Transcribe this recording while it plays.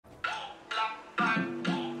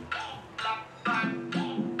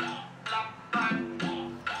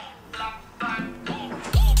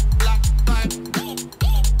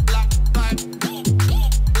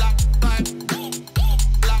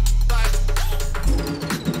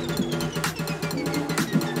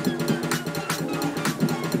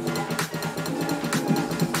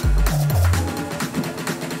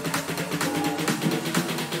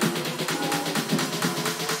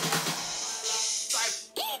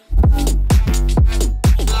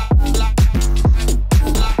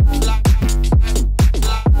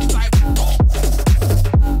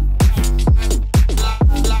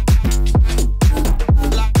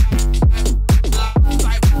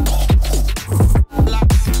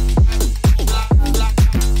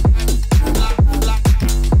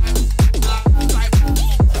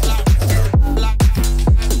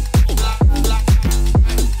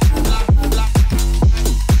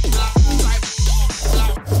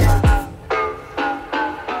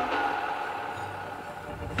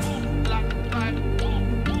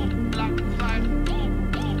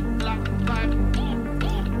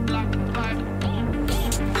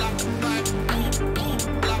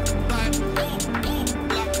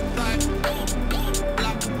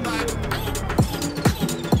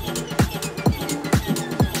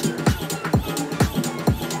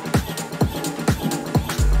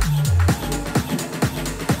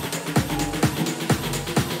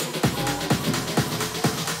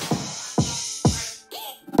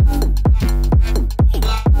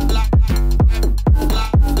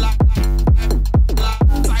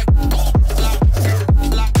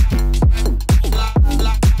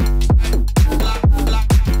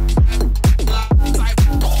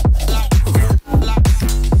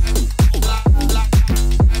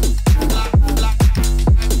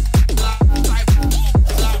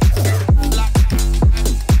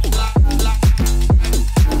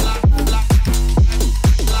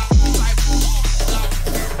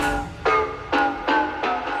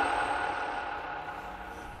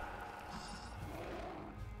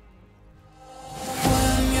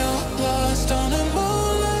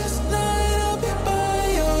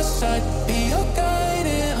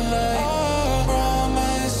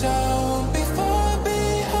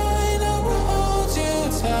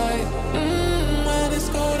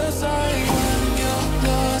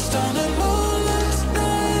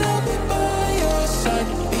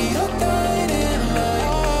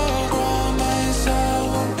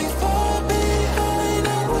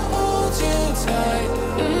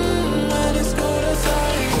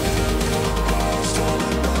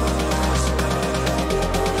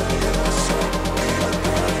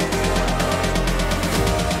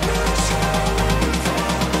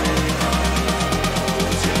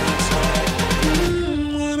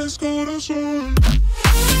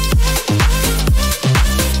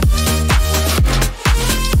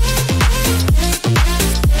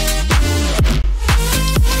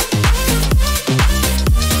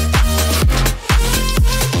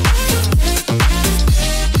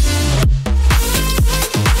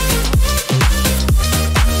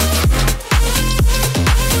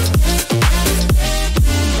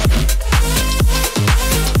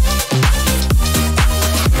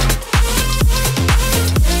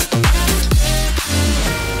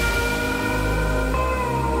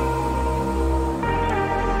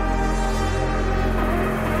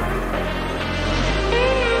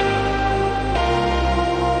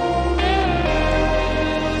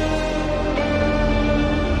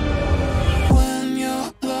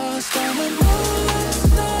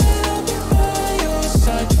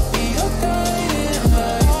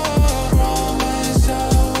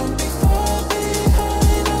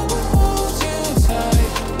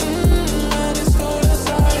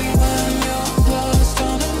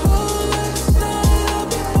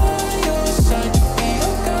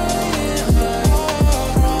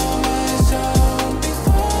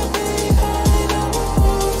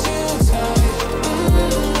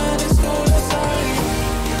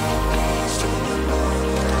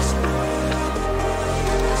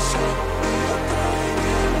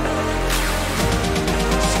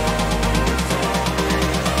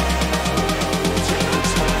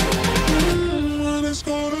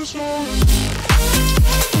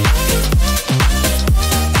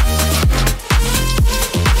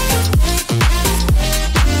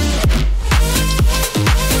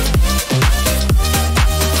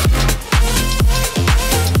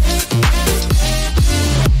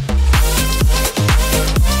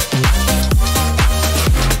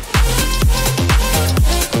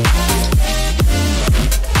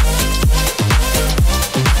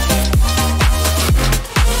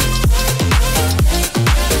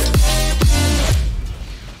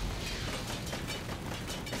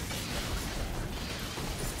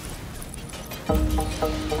I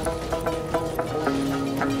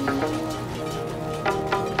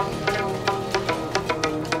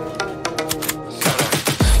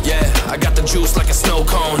got the juice like a snow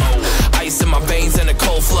cone, ice in my veins and a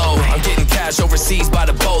cold flow. I'm getting cash overseas by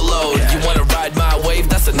the boatload. You wanna ride my wave?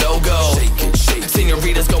 That's a no-go.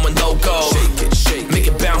 Señoritas going loco, make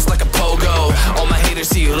it bounce like a pogo. All my haters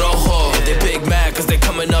see rojo, they big mad cause they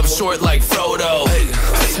coming up short like Frodo.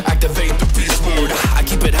 Activate the beast mode, I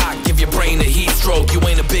keep it hot, give your brain a heat stroke. You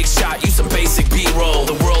ain't a big shot, you some basic B-roll.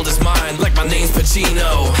 The world is mine, like my name's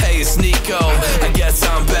Pacino. Hey, it's Nico, I guess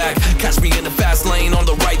I'm back. Catch me in the fast lane on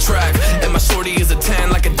the right track. And my shorty is a 10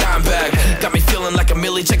 like a dime bag. Got me feeling like a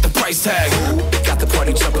millie, check the price tag. Got the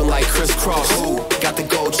party jumping like crisscross. Got the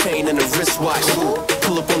gold chain and the wristwatch.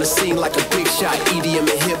 Pull up on the scene like a big shot. EDM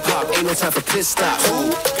and hip-hop, ain't no time for pit stops.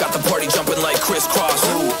 Got the party jumping like crisscross.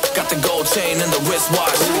 Got the gold chain and the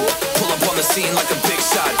wristwatch. Pull up on the scene like a big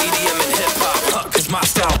shot. EDM and hip-hop, cause my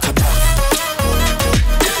style.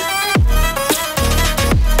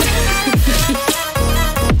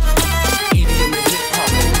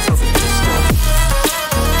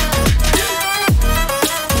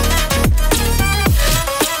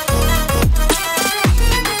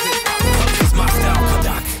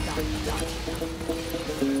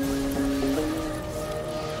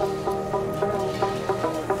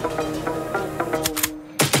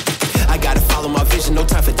 No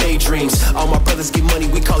time for daydreams. All my brothers get money,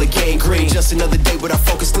 we call it gangrene. Just another day, but our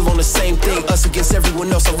focus still on the same thing. Us against everyone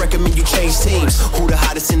else, I recommend you change teams. Who the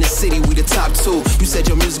hottest in the city? We the top two. You said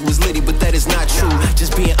your music was litty, but that is not true.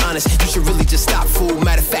 Just being honest, you should really just stop, fool.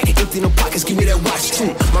 Matter of fact, empty no pockets, give me that watch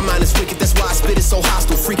too. My mind is wicked, that's why I spit it so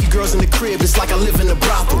hostile. Freaky girls in the crib, it's like I live in a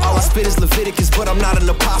brothel. All I spit is Leviticus, but I'm not an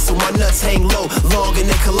apostle. My nuts hang low, long and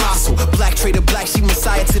they colossal. Black trader black, she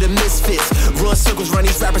messiah to the misfits. Run circles, run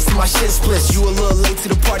these rappers to my shit splits. You a little late to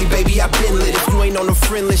the party, baby, I been lit. If you ain't on the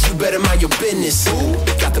friend list, you better mind your business.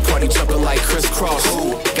 Got the party jumping like crisscross.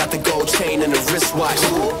 Got the gold chain and the wristwatch.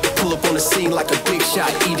 Pull up on the scene like a big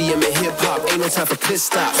shot. EDM and hip-hop, ain't no time for pit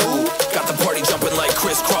stops. Got the party jumping like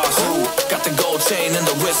crisscross. Got the gold chain and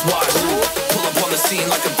the wristwatch. Pull up on the scene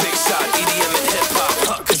like a big shot. EDM and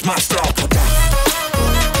hip-hop, cause my style.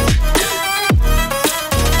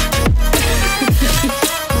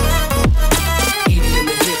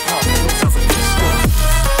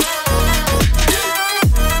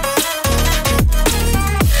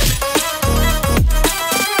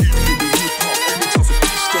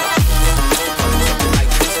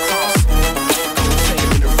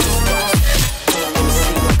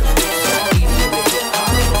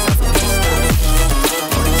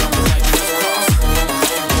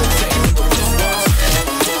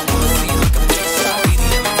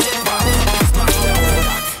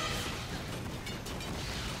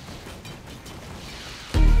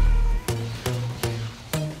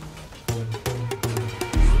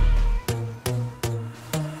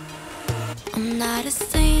 I'm not a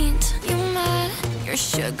saint, you're mad. Your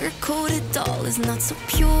sugar-coated doll is not so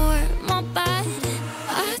pure, my bad.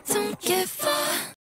 I don't give a